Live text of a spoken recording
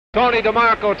Tony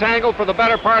DeMarco tangled for the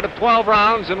better part of 12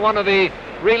 rounds in one of the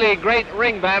really great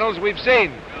ring battles we've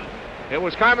seen. It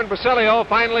was Carmen Basilio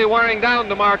finally wearing down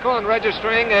DeMarco and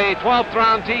registering a 12th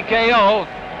round TKO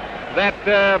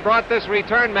that brought this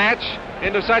return match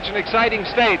into such an exciting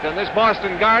state. And this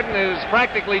Boston Garden is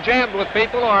practically jammed with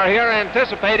people who are here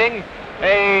anticipating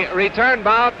a return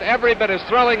bout every bit as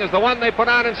thrilling as the one they put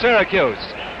on in Syracuse.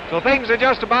 So things are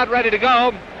just about ready to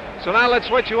go. So now let's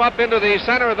switch you up into the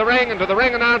center of the ring and to the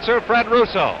ring announcer, Fred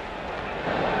Russo.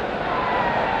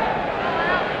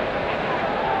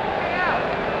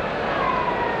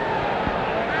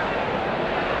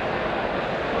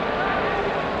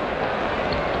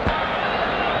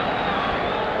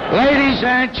 Ladies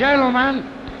and gentlemen,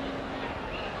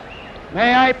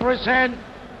 may I present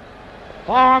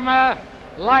former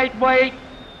lightweight,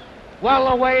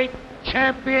 welterweight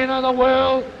champion of the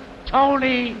world,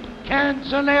 Tony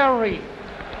Canzoneri.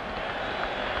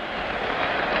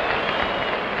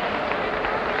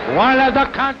 One of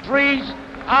the country's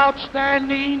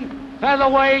outstanding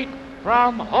featherweight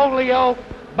from Holyoke,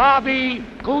 Bobby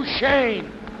Cushane.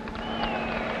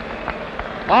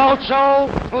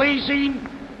 Also pleasing,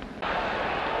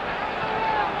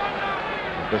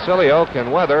 Basilio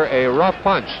can weather a rough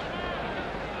punch.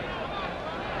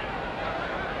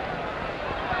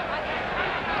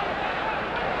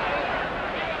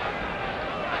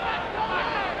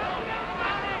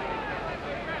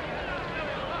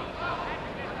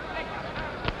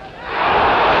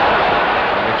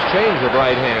 Exchange of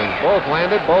right hands. Both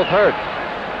landed, both hurt.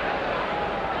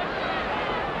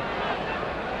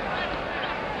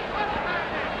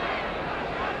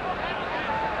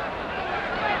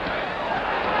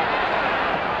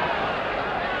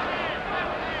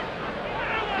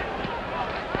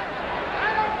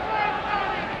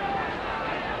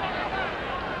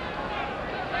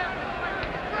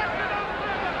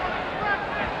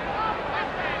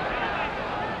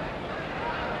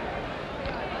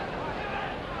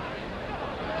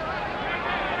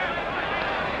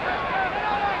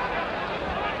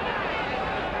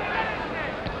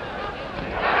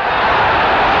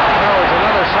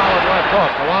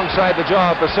 Alongside the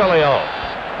jaw of Basilio.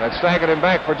 That staggered him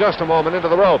back for just a moment into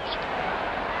the ropes.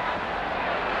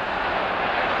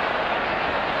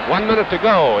 1 minute to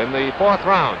go in the fourth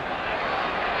round.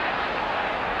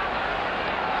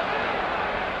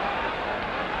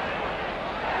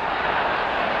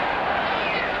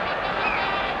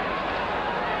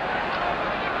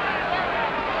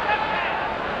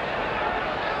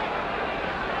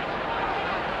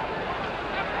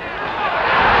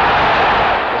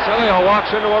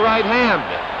 Walks into a right hand.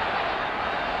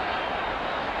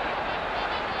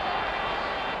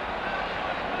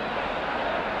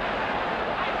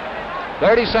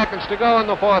 "30 seconds to go in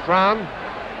the fourth round.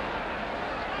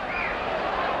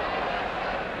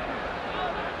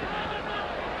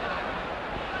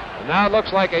 And now it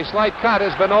looks like a slight cut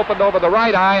has been opened over the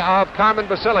right eye of Carmen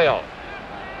Basilio.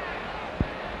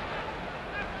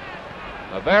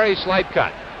 A very slight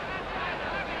cut.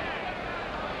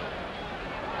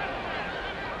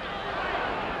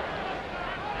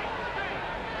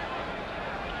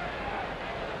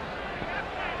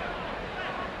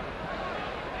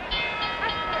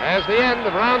 As the end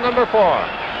of round number 4.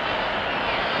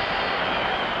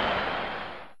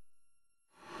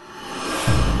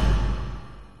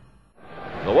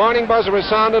 The warning buzzer is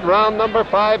sounded. Round number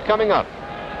 5 coming up.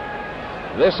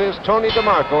 This is Tony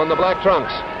DeMarco in the black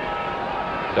trunks.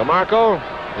 DeMarco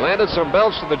landed some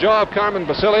belts to the jaw of Carmen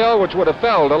Basilio, which would have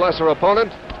felled a lesser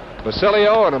opponent.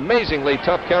 Basilio, an amazingly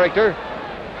tough character,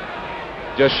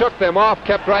 just shook them off,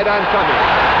 kept right on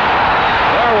coming.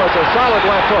 There was a solid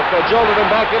left hook that jolted him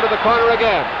back into the corner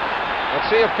again. Let's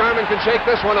see if Carmen can shake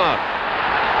this one off.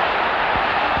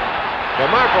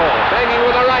 DeMarco banging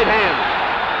with a right hand.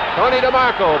 Tony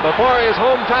DeMarco before his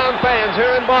hometown fans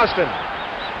here in Boston,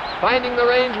 finding the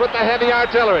range with the heavy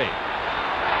artillery.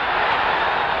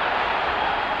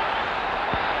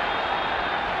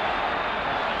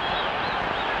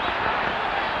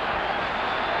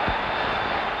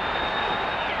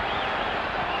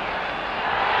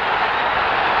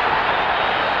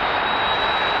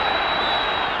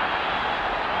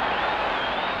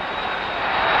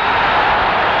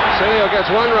 Basilio gets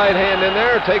one right hand in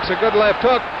there, takes a good left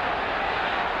hook.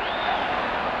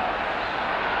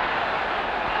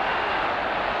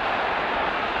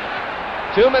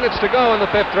 Two minutes to go in the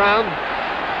fifth round.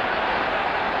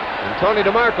 And Tony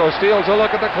DeMarco steals a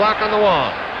look at the clock on the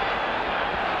wall.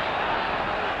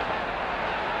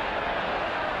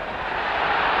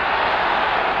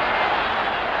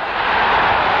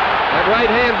 That right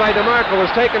hand by DeMarco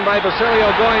was taken by Basilio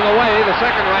going away. The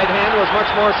second right hand was much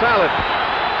more solid.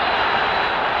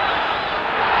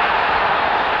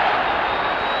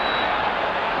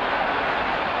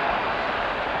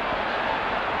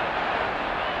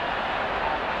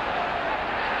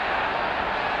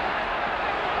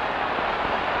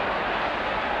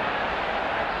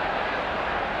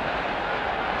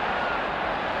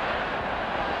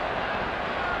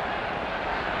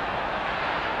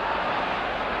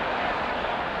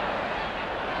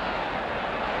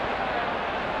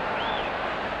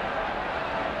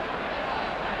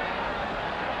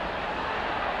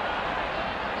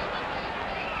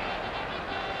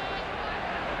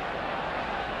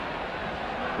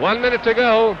 1 minute to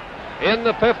go in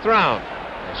the 5th round.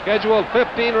 A scheduled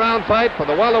 15-round fight for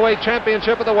the welterweight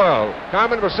championship of the world.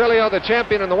 Carmen Basilio, the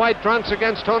champion in the white trunks,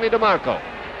 against Tony DeMarco.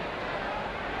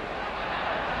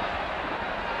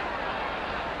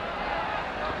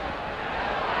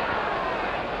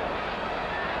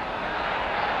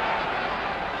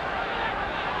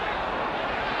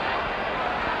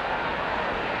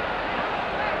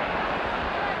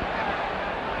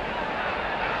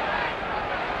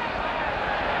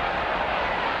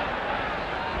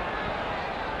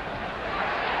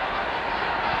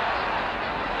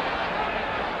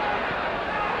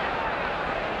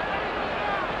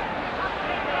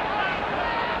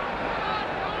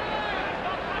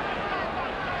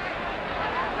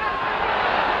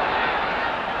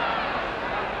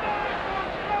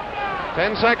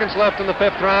 Ten seconds left in the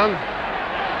 5th round.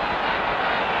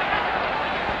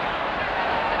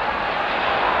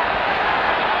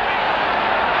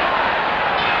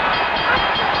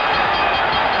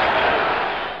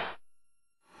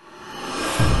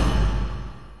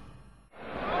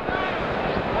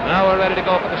 Now we're ready to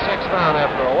go for the 6th round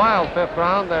after a wild 5th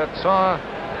round that saw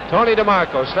Tony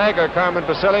DeMarco stagger Carmen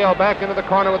Basilio back into the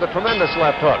corner with a tremendous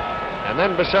left hook. And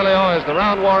then Basilio, as the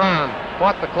round wore on,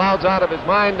 fought the clouds out of his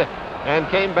mind and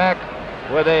came back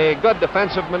with a good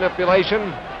defensive manipulation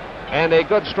and a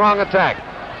good strong attack.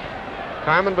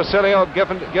 Carmen Basilio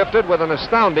gifted with an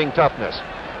astounding toughness.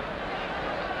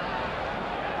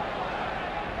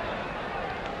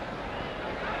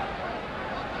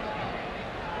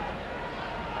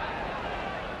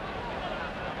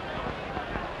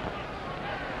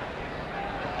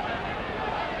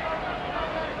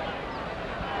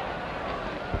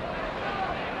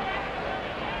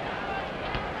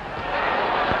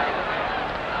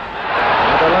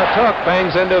 Hook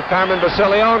bangs into Carmen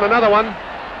Basilio, and another one.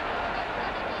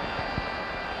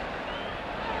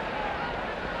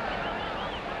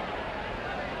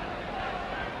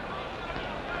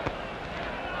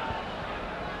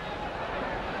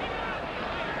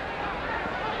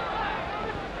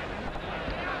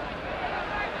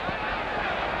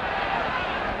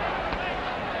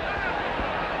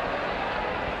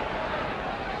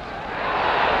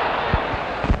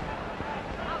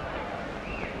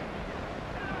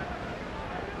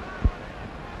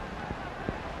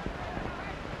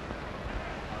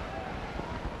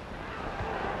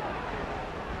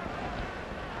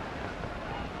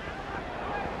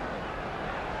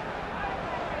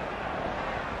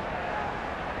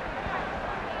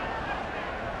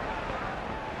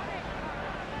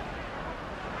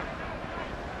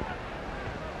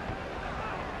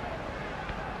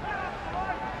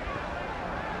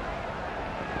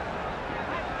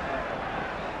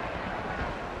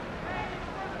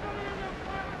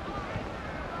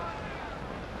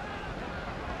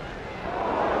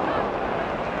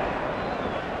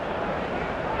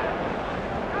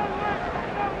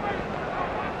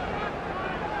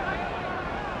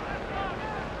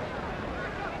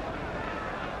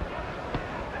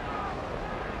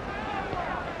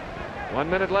 One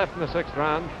minute left in the 6th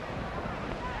round.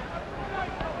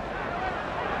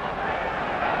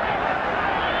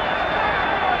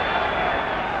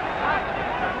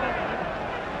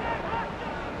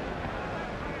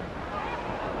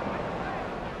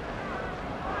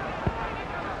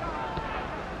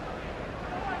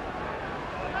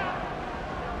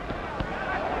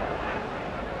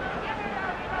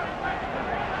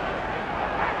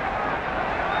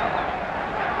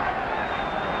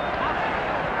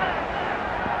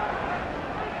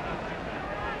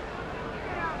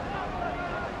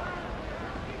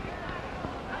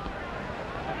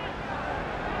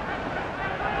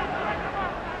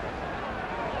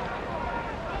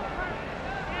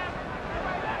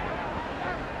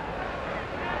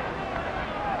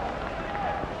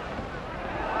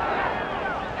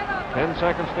 Ten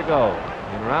seconds to go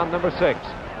in round number 6. That's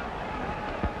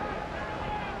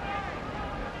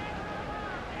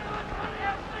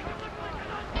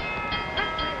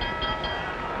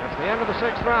the end of the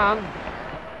 6th round.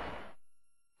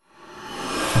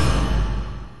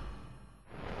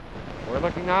 We're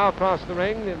looking now across the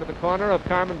ring into the corner of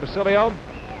Carmen Basilio.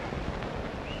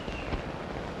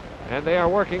 And they are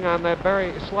working on that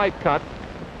very slight cut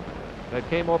that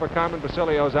came over Carmen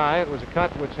Basilio's eye. It was a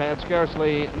cut which had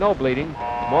scarcely no bleeding,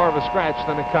 more of a scratch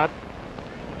than a cut.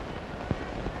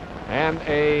 And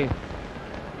a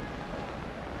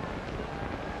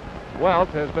welt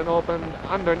has been opened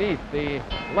underneath the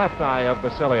left eye of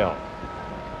Basilio.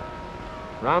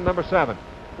 Round number 7.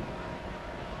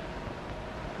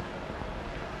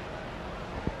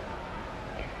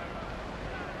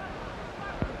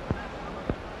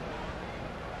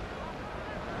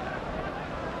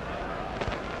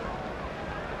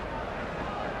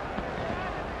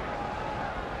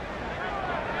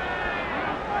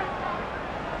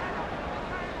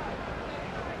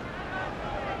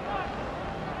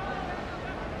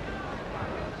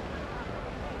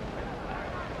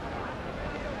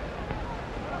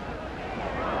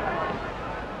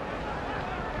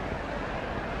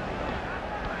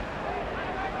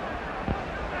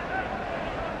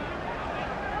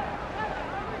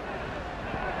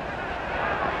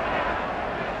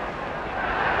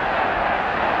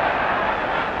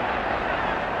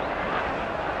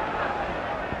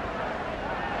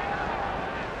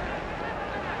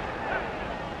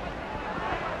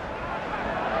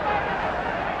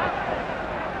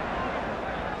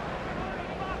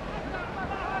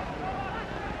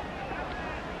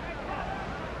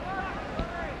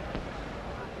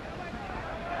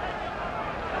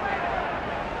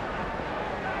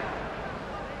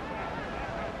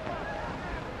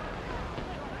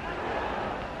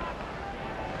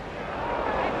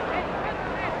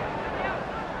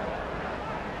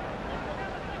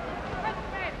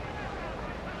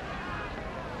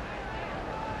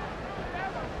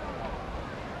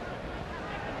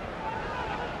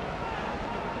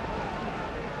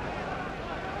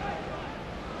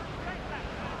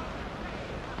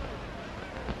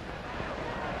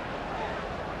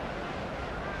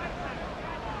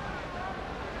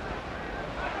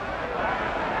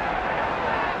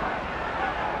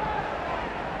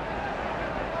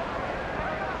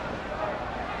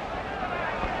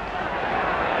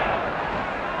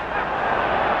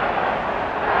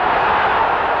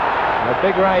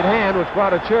 big right hand, which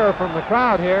brought a cheer from the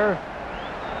crowd here.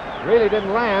 Really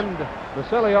didn't land.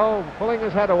 Basilio pulling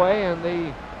his head away, and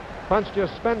the punch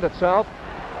just spent itself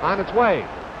on its way.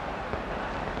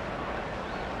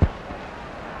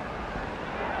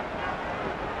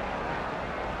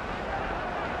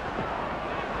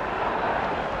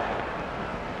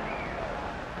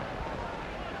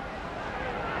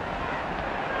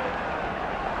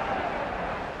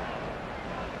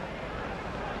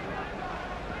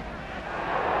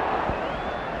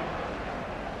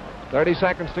 .30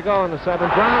 seconds to go in the 7th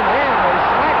round, and a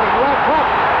smacking left hook,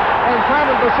 and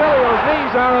Carmen Basilio's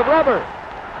knees are of rubber.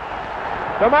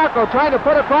 DeMarco trying to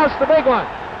put across the big one.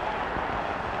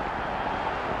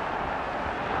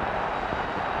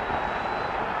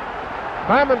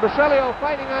 Carmen Basilio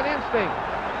fighting on instinct,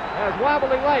 has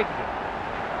wobbly legs.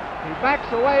 He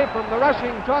backs away from the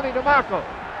rushing Tony DeMarco.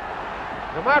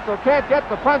 DeMarco can't get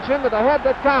the punch into the head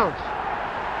that counts.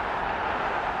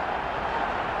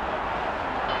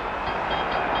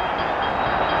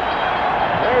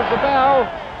 The bell.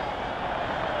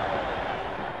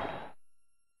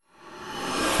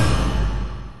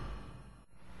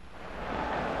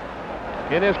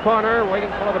 In his corner, waiting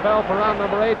for the bell for round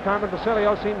number 8, Carmen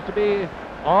Basilio seems to be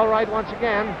all right once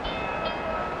again.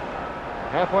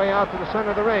 Halfway out to the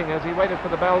center of the ring as he waited for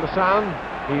the bell to sound.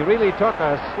 He really took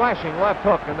a slashing left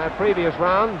hook in that previous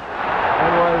round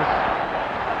and was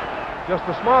just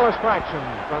the smallest fraction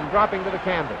from dropping to the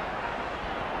canvas.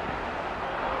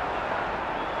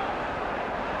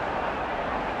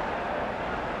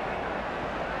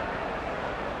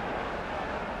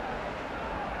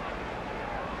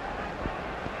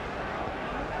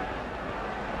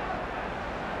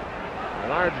 A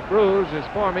large bruise is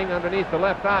forming underneath the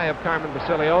left eye of Carmen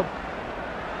Basilio.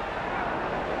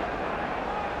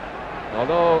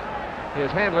 Although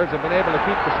his handlers have been able to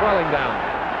keep the swelling down.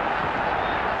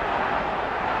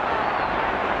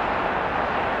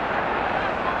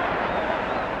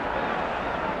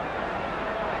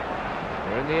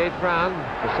 We're in the 8th round.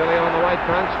 Basilio in the white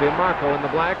trunks, DeMarco in the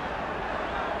black.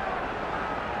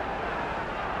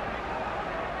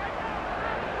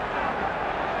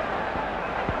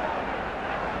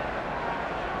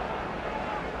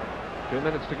 Two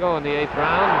minutes to go in the 8th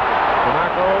round.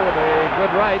 DeMarco with a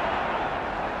good right.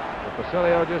 But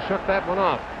Basilio just shook that one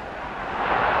off.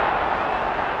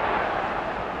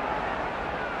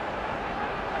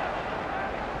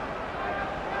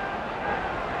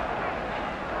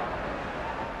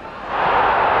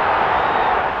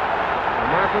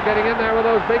 DeMarco getting in there with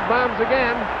those big bombs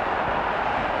again.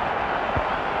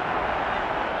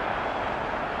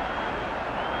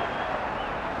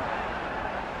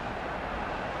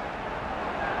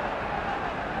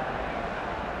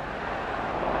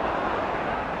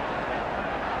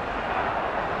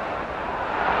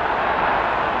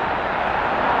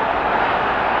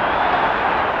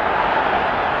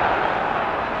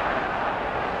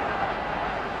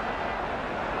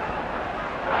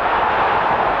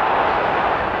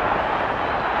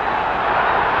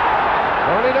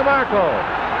 DeMarco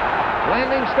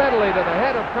landing steadily to the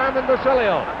head of Carmen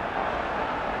Basilio.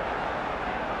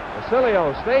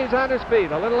 Basilio stays on his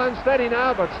feet, a little unsteady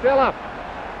now, but still up.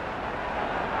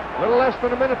 A little less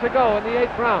than a minute to go in the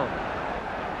 8th round.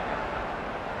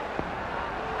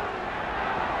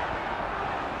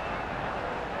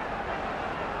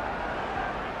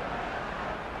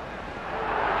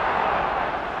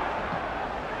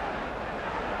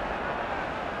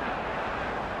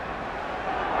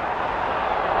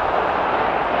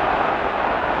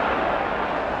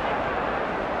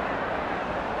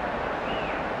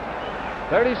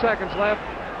 .30 seconds left.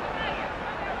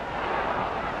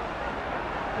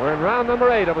 We're in round number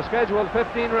 8 of a scheduled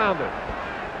 15-rounder.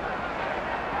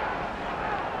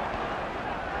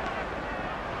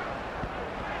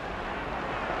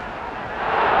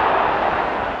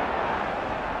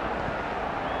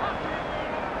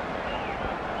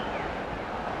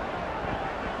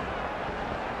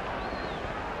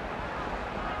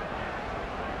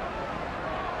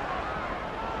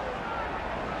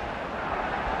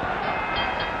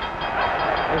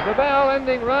 The bell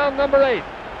ending round number 8.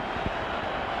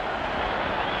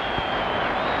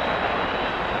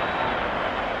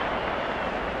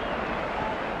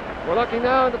 We're looking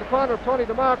now into the corner of Tony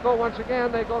DeMarco. Once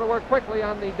again, they go to work quickly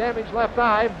on the damaged left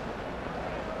eye,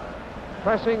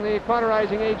 pressing the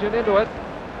cauterizing agent into it.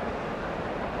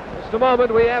 Just a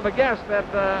moment, we have a guest that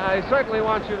I certainly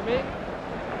want you to meet.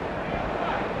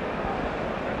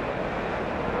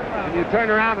 When you turn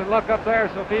around and look up there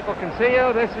so people can see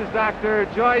you, this is Dr.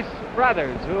 Joyce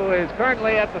Brothers, who is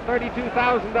currently at the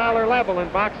 $32,000 level in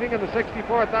boxing and the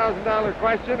 $64,000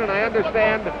 question, and I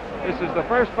understand this is the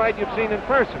first fight you've seen in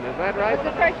person, is that right? It's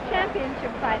the first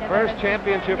championship fight. First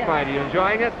championship fight. Are you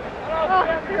enjoying it? Oh,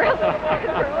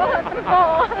 it's a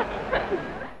ball.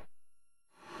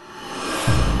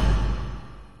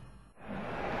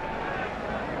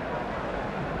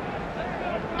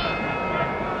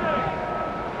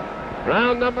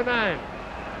 Round number 9.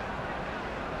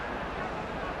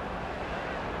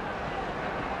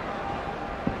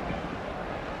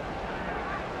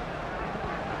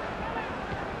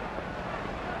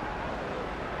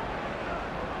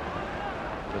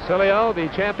 Basilio, the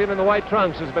champion in the white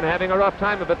trunks, has been having a rough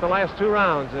time of it the last 2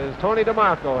 rounds as Tony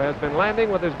DeMarco has been landing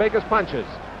with his biggest punches.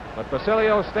 But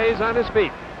Basilio stays on his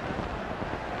feet.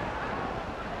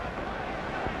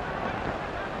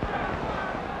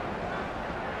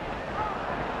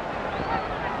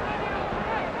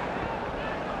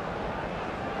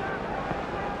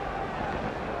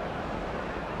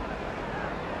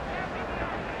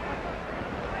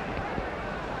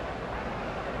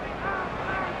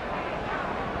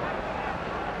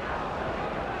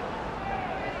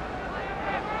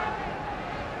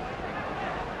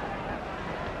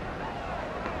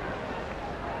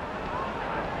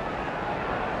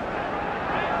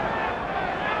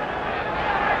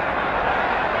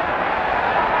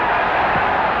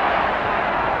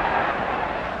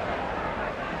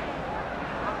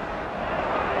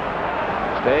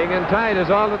 Staying in tight is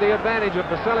all to the advantage of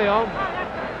Basilio.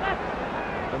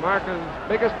 DeMarco's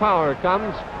biggest power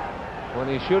comes when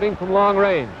he's shooting from long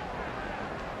range.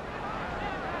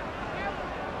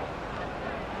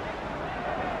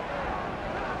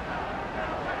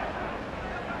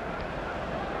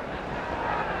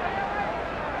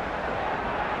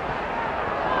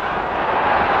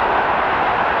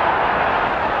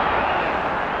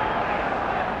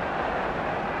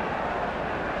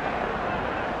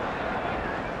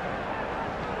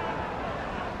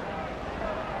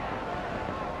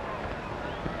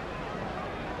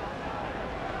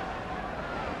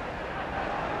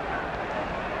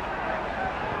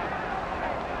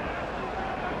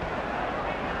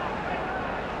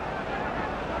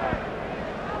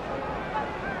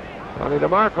 Tony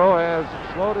DeMarco has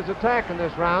slowed his attack in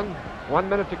this round. 1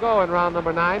 minute to go in round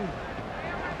number 9. He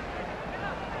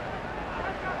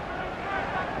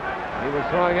was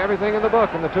throwing everything in the book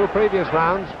in the 2 previous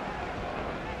rounds.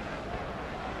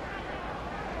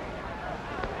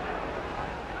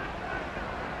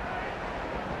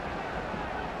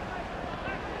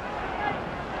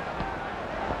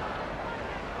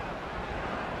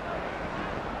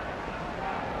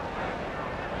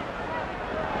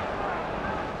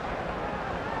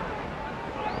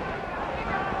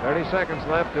 Seconds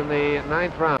left in the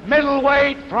 9th round.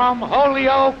 Middleweight from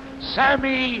Holyoke,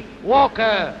 Sammy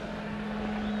Walker.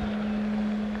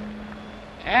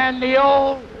 And the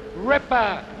old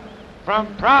Ripper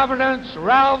from Providence,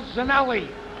 Ralph Zanelli.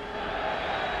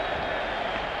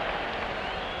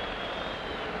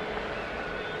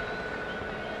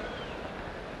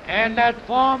 And that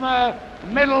former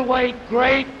middleweight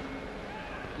great,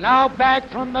 now back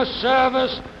from the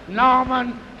service,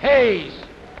 Norman Hayes.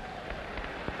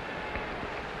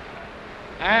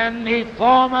 And the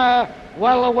former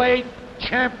welterweight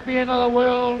champion of the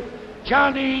world,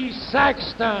 Johnny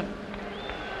Saxton.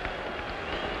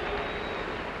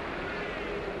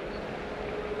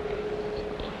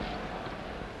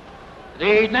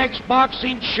 The next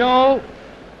boxing show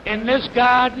in this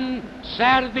garden,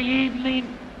 Saturday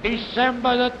evening,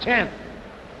 December the 10th.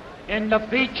 In the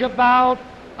feature bout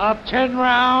of 10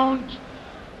 rounds,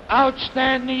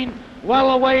 outstanding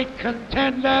welterweight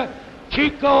contender,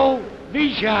 Chico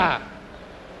Vija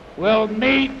will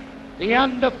meet the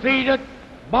undefeated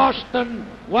Boston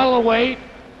welterweight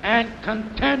and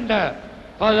contender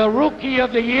for the Rookie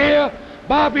of the Year,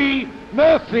 Bobby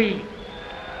Murphy.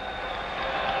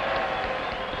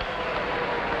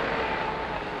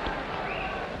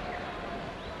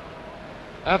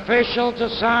 Officials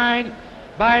assigned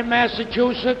by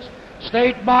Massachusetts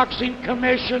State Boxing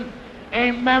Commission,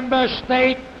 a member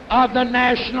state of the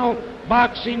National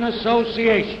Boxing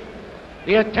Association.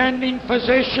 The attending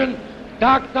physician,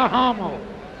 Dr. Hummel.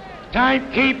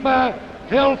 Timekeeper,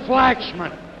 Phil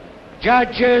Flaxman.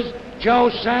 Judges, Joe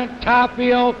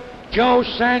Santapio, Joe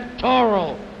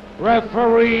Santoro.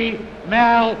 Referee,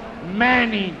 Mal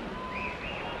Manning.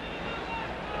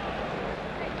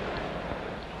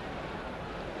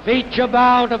 Feature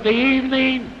bout of the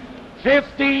evening,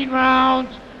 15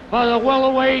 rounds for the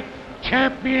welterweight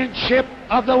championship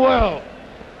of the world.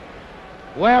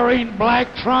 wearing black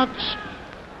trunks,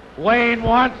 weighing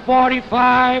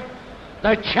 145,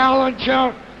 the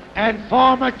challenger and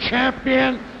former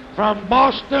champion from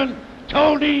Boston,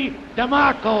 Tony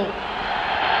DeMarco.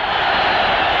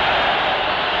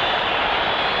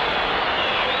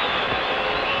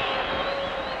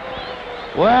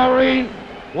 Wearing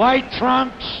white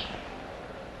trunks,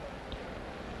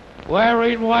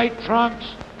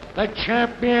 the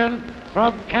champion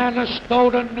from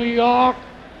Canastota, New York,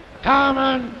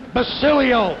 Carmen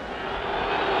Basilio.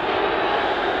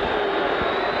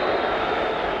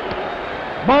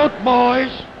 Both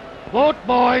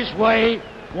boys weigh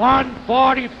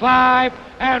 145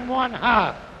 and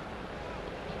 1/2.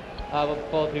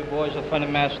 Both you boys are friend of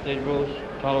Mass State rules.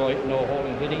 Tolerate no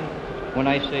holding, hitting. When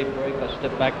I say break or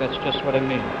step back, that's just what I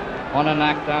mean. On a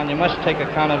knockdown, you must take a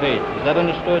count of 8. Is that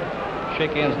understood?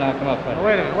 Shake hands now. Come up, fighter.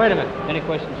 Wait a minute. Any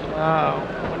questions?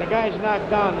 When the guy's knocked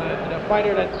down, the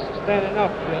fighter that's standing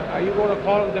up, are you going to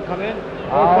call him to come in?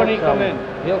 Or when he come in?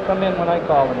 He'll come in when I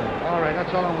call him in. All right,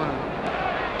 that's all I want.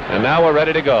 And now we're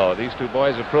ready to go. These two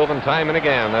boys have proven time and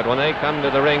again that when they come to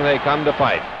the ring, they come to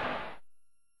fight.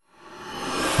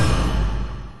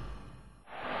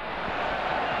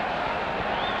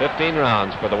 "15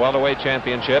 rounds for the welterweight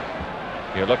championship.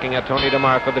 You're looking at Tony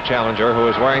DeMarco, the challenger, who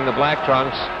is wearing the black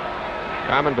trunks.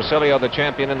 Carmen Basilio, the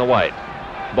champion, in the white.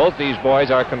 Both these boys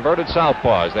are converted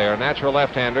southpaws. They are natural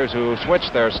left-handers who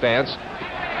switch their stance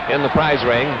in the prize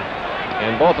ring,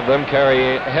 and both of them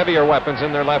carry heavier weapons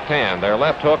in their left hand. Their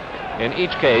left hook, in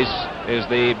each case, is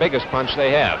the biggest punch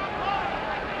they have.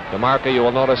 DeMarco, you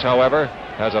will notice, however,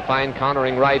 has a fine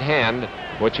countering right hand,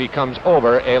 which he comes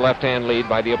over a left-hand lead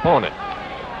by the opponent.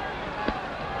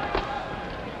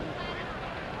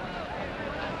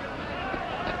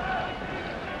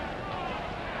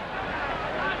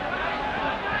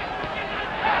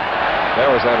 There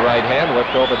was that right hand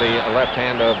whipped over the left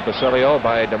hand of Basilio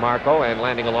by DeMarco and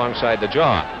landing alongside the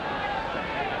jaw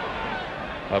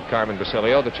of Carmen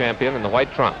Basilio, the champion, in the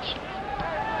white trunks.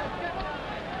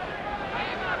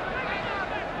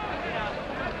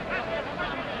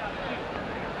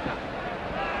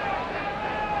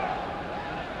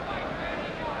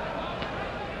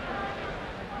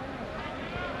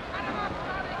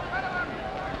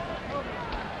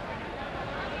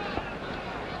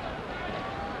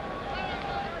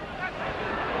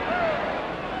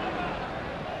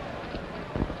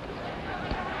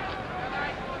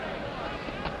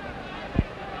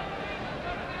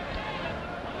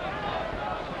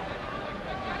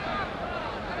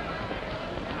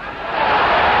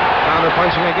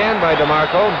 Punching again by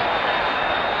DeMarco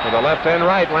with a left and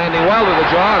right, landing well to the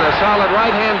jaw, and a solid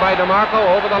right hand by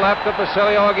DeMarco over the left of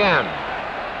Basilio again.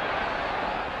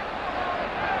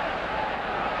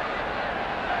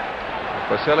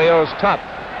 Basilio's tough,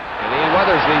 and he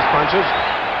weathers these punches.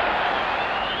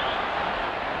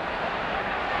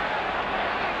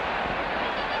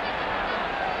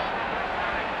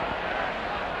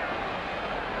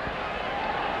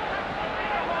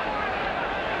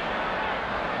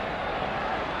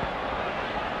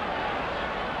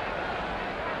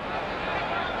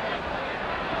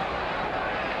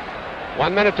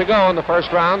 One minute to go in the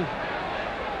first round.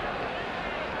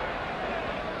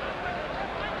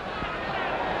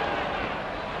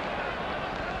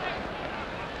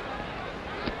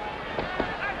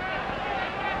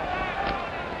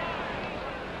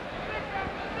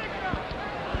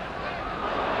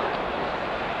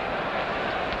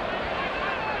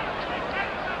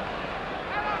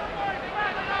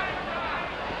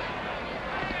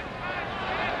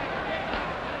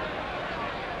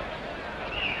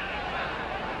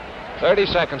 .30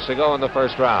 seconds to go in the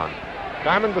first round.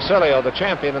 Carmen Basilio, the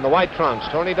champion, in the white trunks.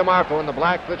 Tony DeMarco in the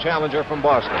black, the challenger from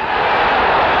Boston.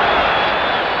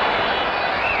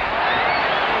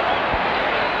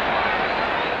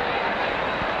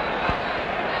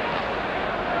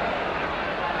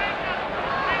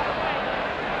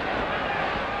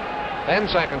 Ten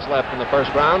seconds left in the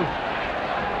first round.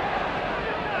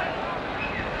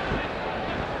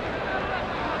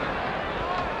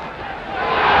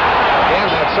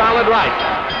 Solid right.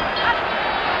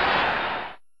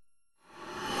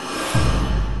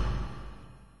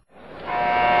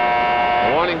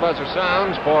 The warning buzzer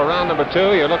sounds for round number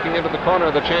 2. You're looking into the corner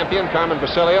of the champion, Carmen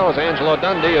Basilio, as Angelo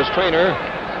Dundee, his trainer,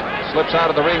 slips out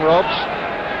of the ring ropes.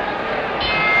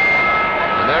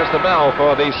 And there's the bell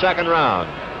for the second round.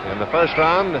 In the first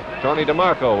round, Tony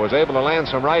DeMarco was able to land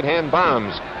some right-hand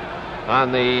bombs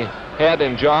on the head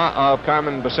and jaw of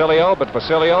Carmen Basilio, but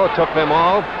Basilio took them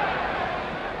all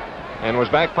and was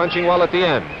back punching well at the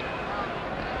end.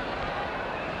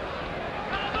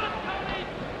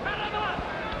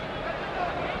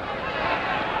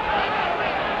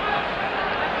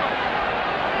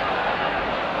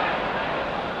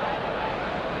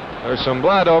 There's some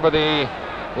blood over the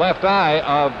left eye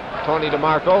of Tony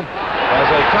DeMarco as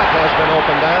a cut has been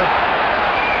opened there.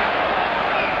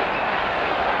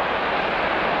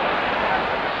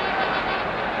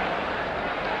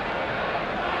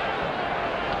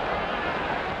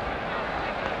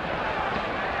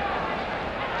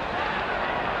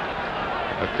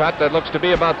 A cut that looks to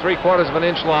be about 3/4 of an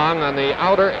inch long on the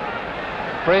outer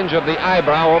fringe of the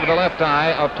eyebrow over the left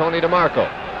eye of Tony DeMarco.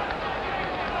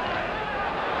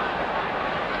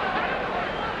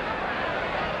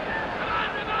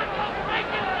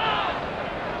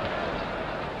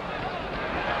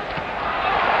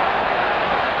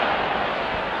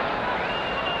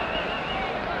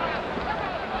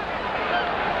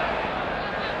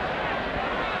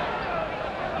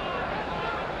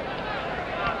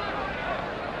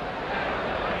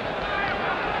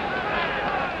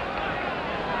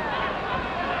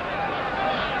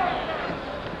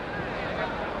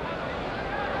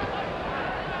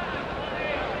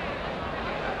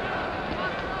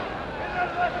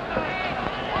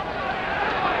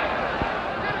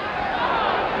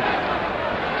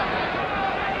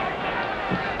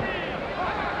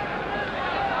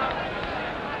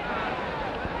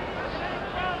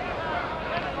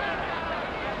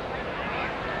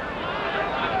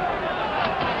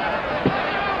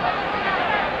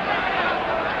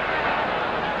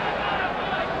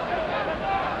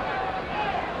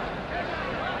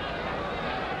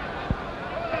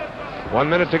 One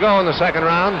minute to go in the second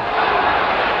round.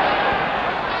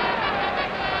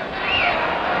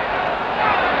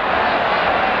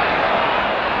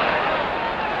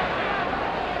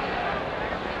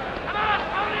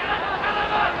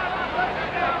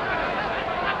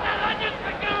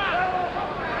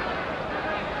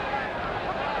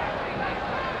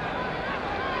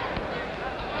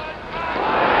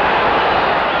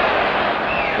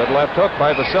 Good left hook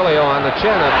by Basilio on the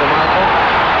chin of DeMarco.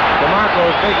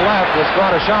 DeMarco's big left, which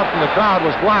brought a shout from the crowd,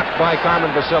 was blocked by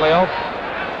Carmen Basilio.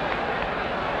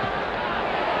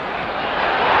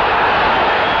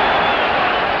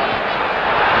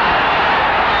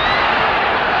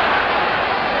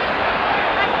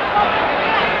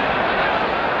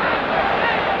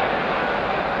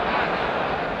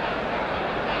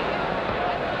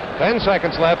 Ten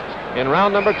seconds left in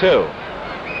round number 2.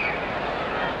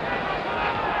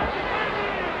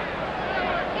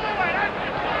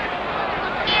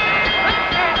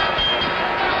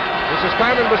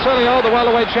 Carmen Basilio, the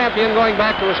welterweight champion, going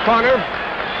back to his corner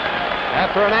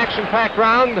after an action-packed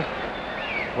round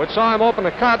which saw him open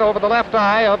a cut over the left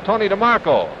eye of Tony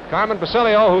DeMarco. Carmen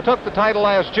Basilio, who took the title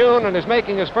last June and is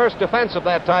making his first defense of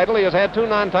that title. He has had 2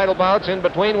 non-title bouts in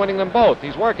between, winning them both.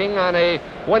 He's working on a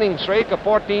winning streak of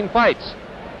 14 fights.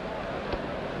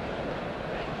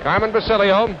 Carmen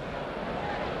Basilio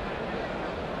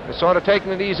is sort of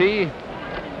taking it easy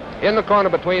in the corner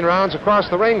between rounds. Across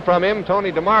the ring from him,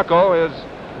 Tony DeMarco is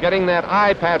getting that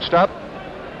eye patched up,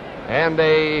 and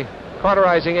a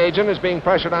cauterizing agent is being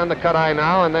pressured on the cut eye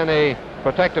now, and then a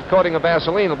protective coating of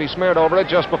Vaseline will be smeared over it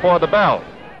just before the bell.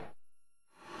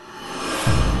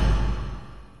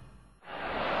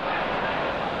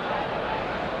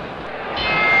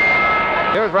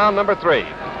 Here's round number 3.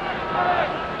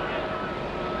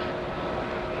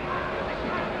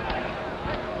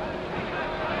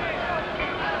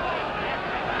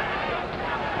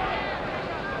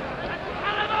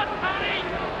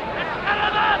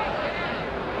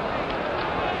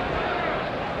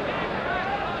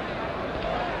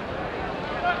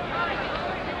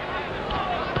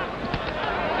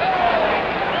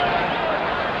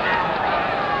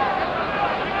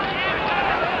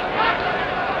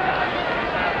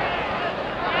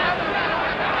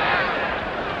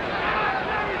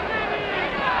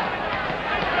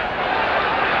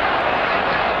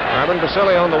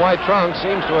 Basilio in the white trunks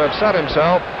seems to have set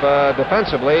himself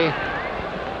defensively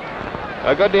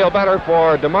a good deal better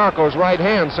for DeMarco's right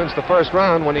hand since the first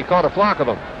round when he caught a flock of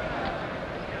them.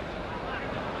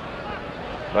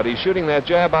 But he's shooting that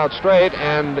jab out straight,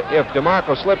 and if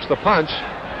DeMarco slips the punch,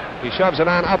 he shoves it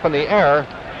on up in the air,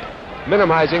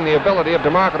 minimizing the ability of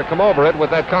DeMarco to come over it with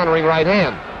that countering right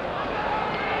hand.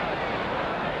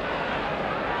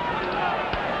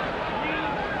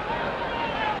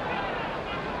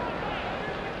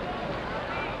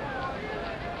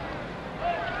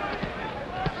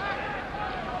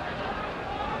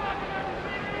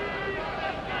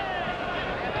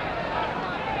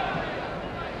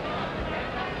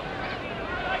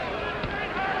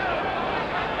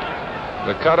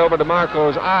 The cut over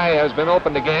DeMarco's eye has been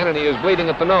opened again, and he is bleeding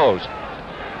at the nose.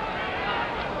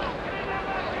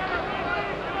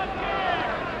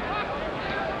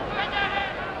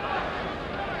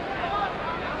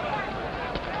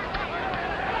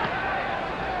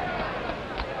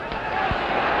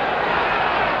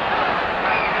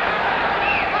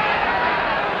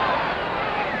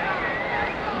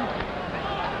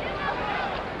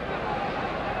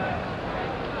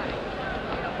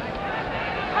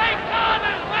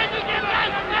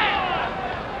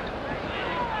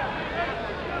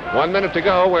 1 minute to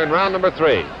go. We're in round number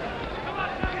 3.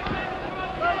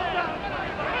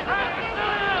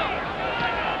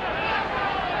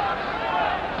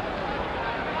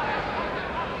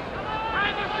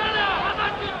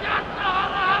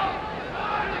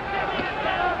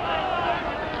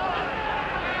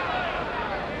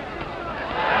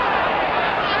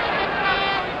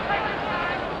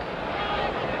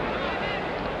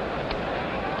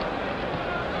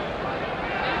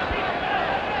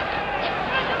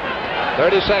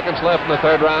 Seconds left in the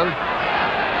third round.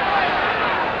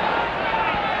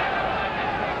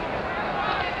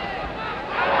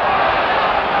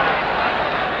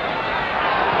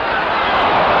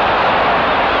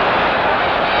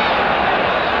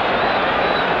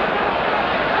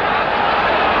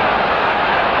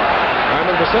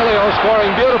 Carmen Basilio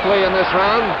scoring beautifully in this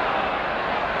round.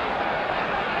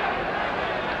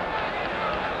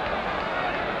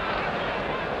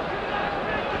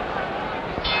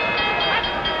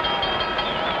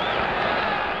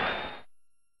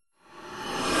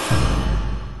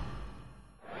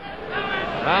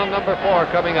 Number 4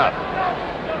 coming up.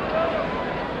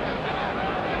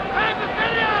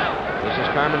 This is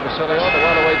Carmen Basilio, the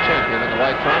welterweight champion in the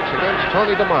white trunks, against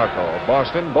Tony DeMarco of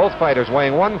Boston. Both fighters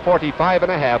weighing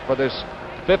 145.5 for this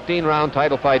 15-round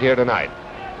title fight here tonight.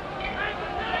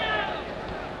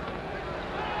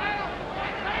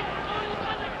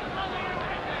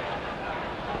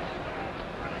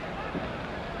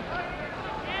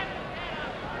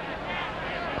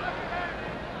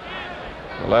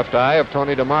 Left eye of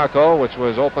Tony DeMarco, which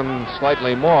was open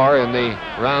slightly more in the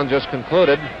round just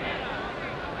concluded,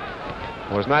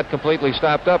 was not completely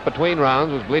stopped up between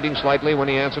rounds, was bleeding slightly when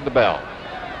he answered the bell.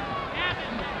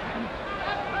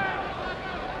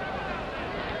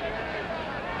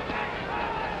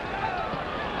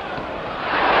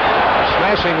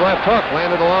 Smashing left hook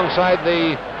landed alongside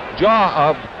the jaw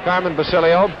of Carmen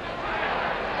Basilio.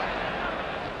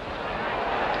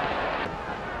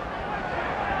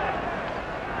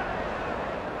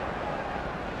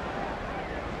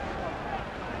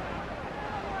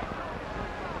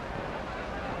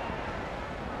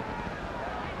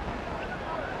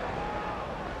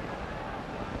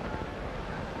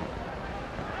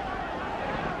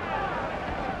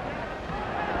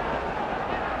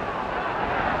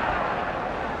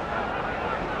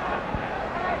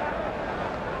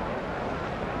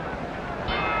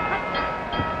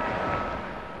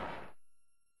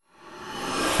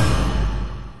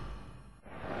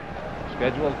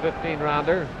 Scheduled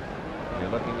 15-rounder. You're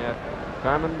looking at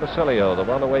Carmen Basilio, the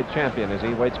welterweight champion, as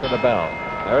he waits for the bell.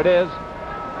 There it is.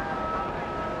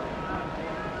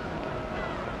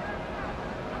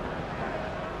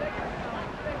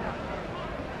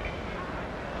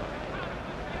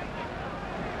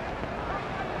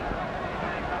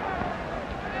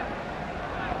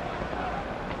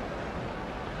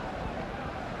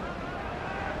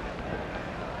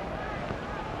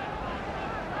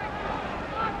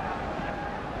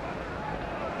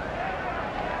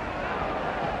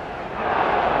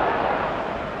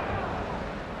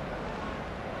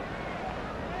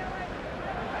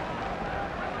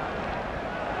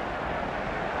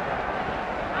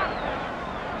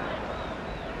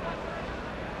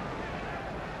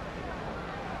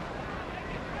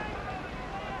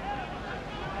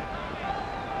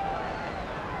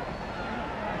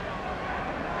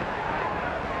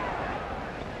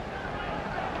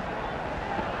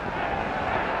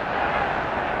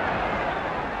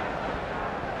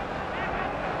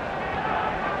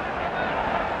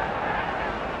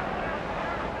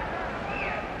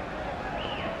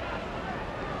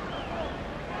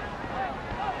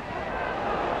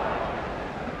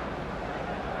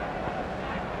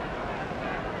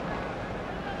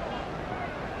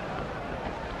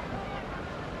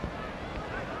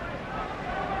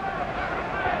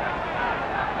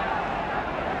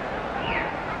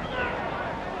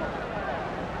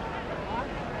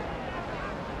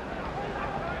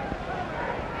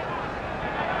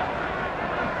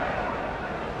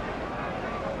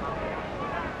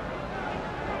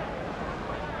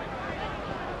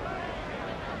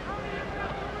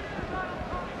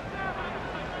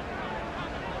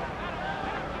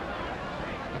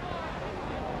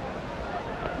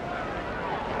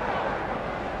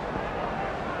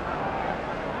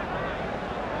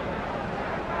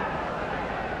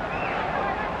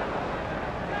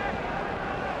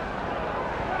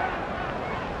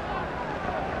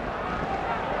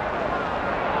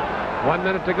 One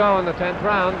minute to go in the 10th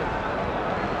round.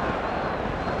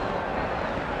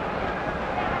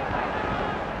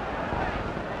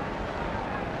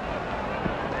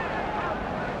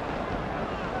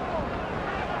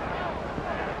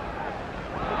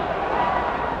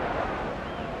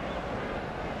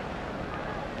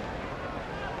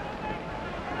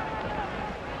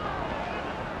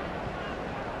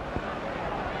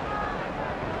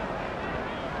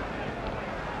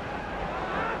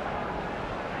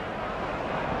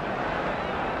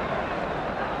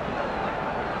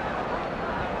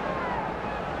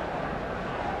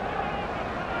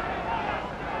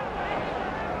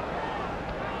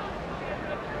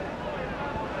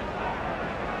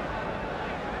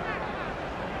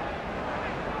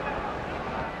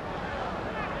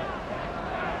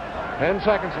 10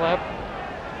 seconds left.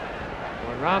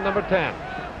 We're in round number 10.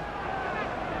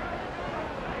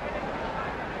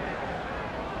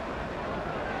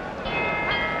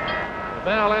 The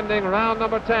bell ending round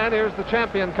number 10. Here's the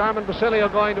champion, Carmen Basilio,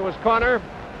 going to his corner.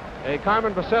 A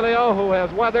Carmen Basilio who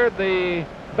has weathered the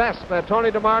best that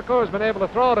Tony DeMarco has been able to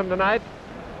throw at him tonight.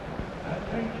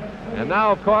 And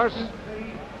now, of course,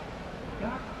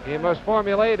 he must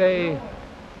formulate a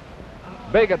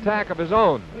big attack of his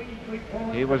own.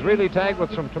 He was really tagged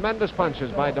with some tremendous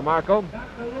punches by DeMarco.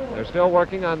 They're still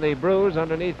working on the bruise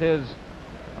underneath his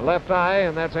left eye,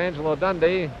 and that's Angelo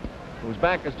Dundee, whose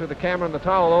back is to the camera and the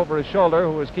towel over his shoulder,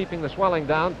 who is keeping the swelling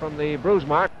down from the bruise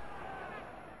mark.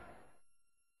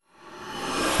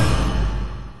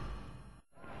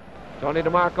 Tony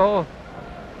DeMarco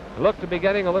looked to be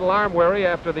getting a little arm weary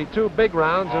after the 2 big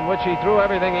rounds in which he threw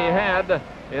everything he had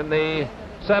in the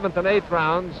 7th and 8th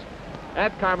rounds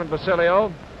at Carmen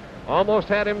Basilio. Almost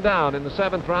had him down in the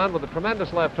 7th round with a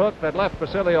tremendous left hook that left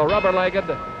Basilio rubber-legged,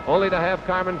 only to have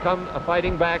Carmen come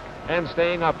fighting back and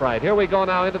staying upright. Here we go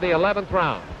now into the 11th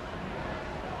round.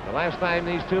 The last time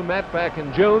these two met back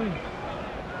in June,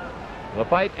 the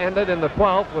fight ended in the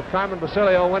 12th with Carmen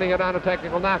Basilio winning it on a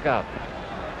technical knockout.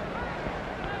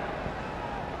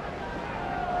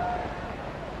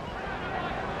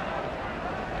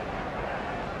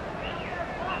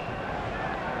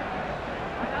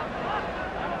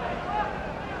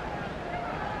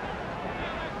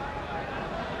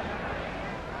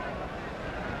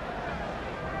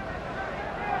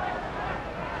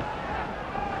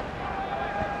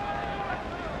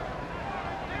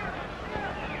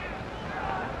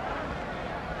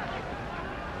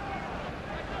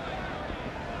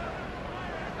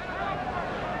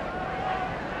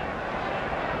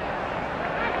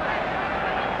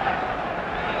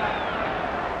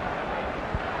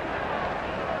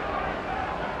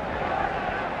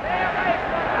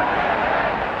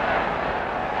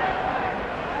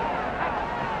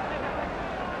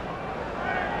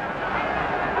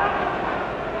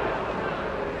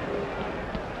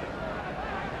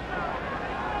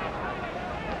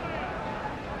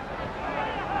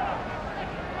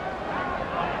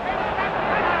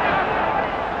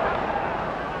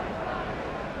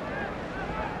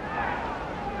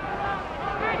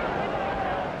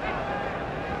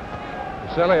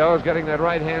 Basilio is getting that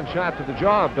right-hand shot to the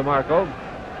jaw of DeMarco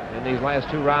in these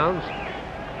last 2 rounds,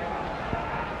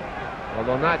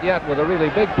 although not yet with a really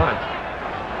big punch.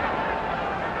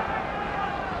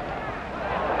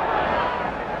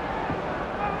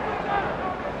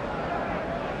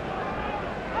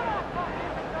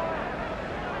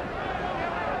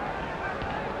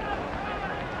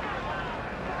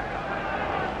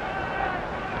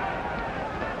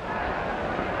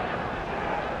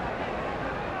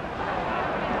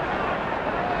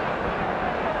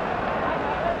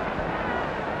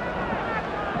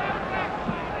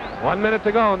 One minute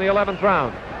to go in the 11th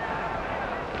round.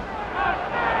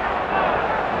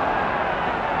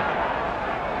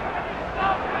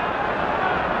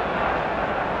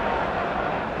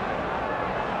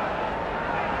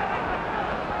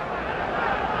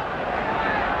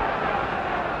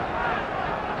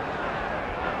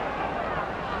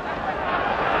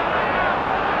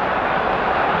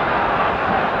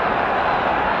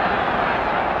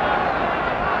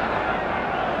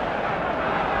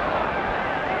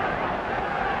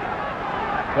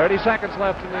 Thirty seconds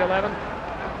left in the 11th.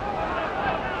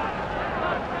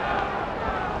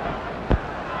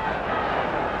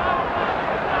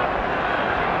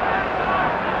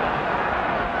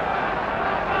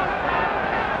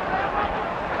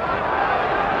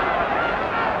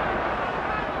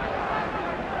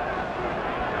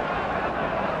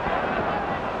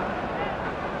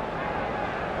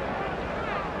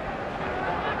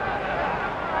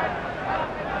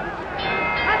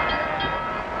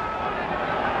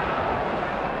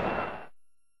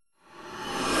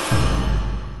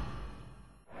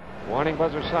 Warning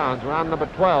buzzer sounds. Round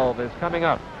number 12 is coming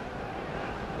up.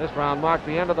 This round marked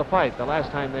the end of the fight. The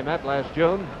last time they met last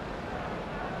June,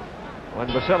 when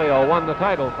Basilio won the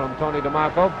title from Tony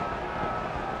DeMarco.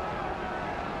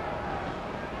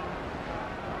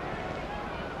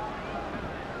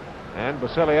 And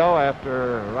Basilio,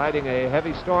 after riding a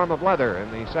heavy storm of leather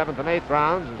in the 7th and 8th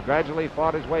rounds, has gradually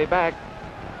fought his way back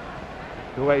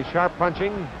to a sharp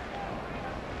punching,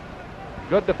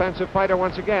 good defensive fighter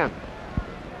once again.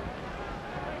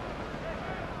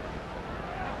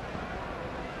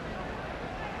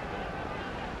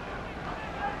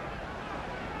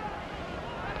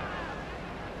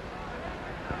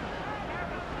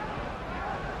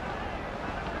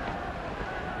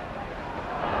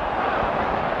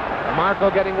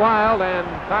 DeMarco getting wild, and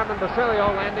Carmen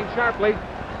Basilio landing sharply.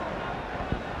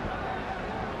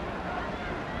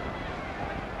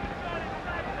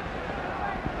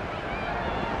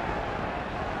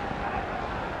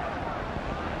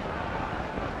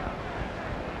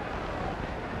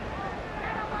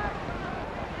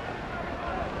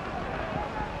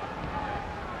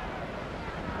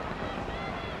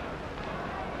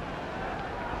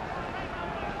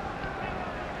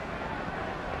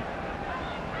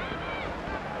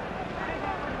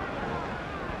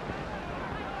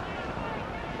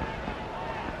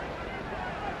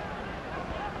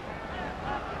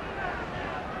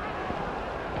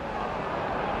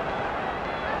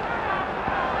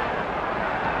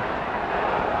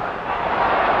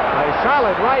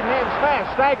 Solid right hand smash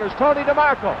staggers Tony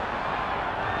DeMarco.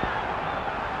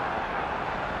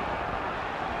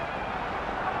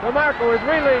 DeMarco is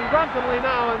reeling drunkenly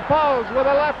now and falls with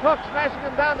a left hook, smashing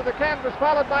him down to the canvas,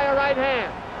 followed by a right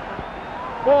hand.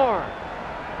 4,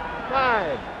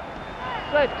 5,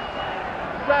 6,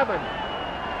 7,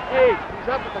 8. He's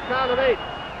up at the count of 8.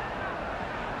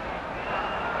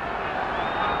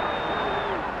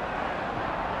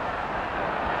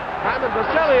 Carmen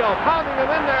Basilio pounding him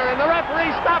in there, and the referee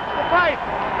stops the fight.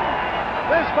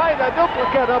 This fight a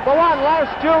duplicate of the one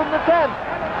last June the 10th,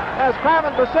 as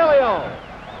Carmen Basilio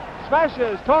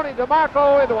smashes Tony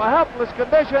DeMarco into a helpless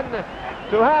condition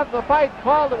to have the fight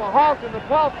called to a halt in the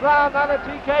 12th round on a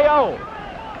TKO.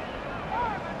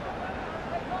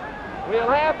 We'll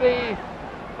have the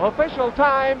official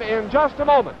time in just a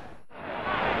moment.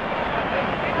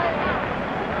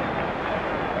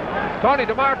 Tony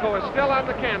DeMarco is still on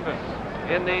the canvas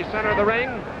in the center of the ring,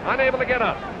 unable to get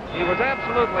up. He was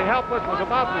absolutely helpless, was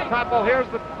about to topple. Here's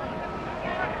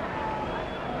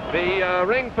the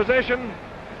ring position.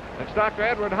 It's Dr.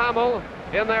 Edward Hummel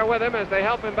in there with him as they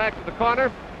help him back to the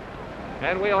corner.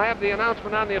 And we'll have the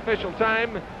announcement on the official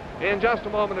time in just a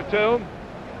moment or two.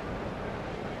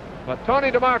 But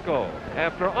Tony DeMarco,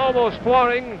 after almost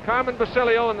flooring Carmen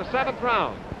Basilio in the 7th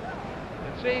round,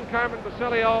 and seeing Carmen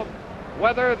Basilio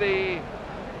weather the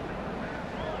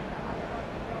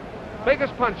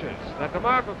biggest punches that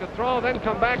DeMarco could throw, then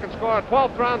come back and score a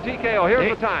 12th round TKO.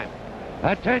 Here's the time.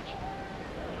 Attention.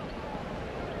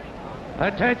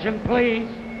 Attention, please.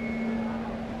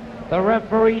 The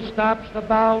referee stops the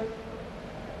bout.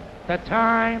 The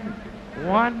time,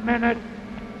 1 minute,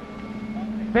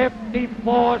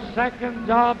 54 seconds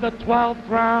of the 12th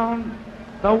round.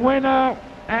 The winner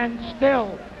and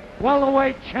still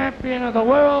welterweight champion of the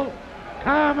world,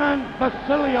 Carmen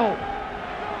Basilio.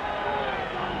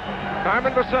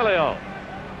 Carmen Basilio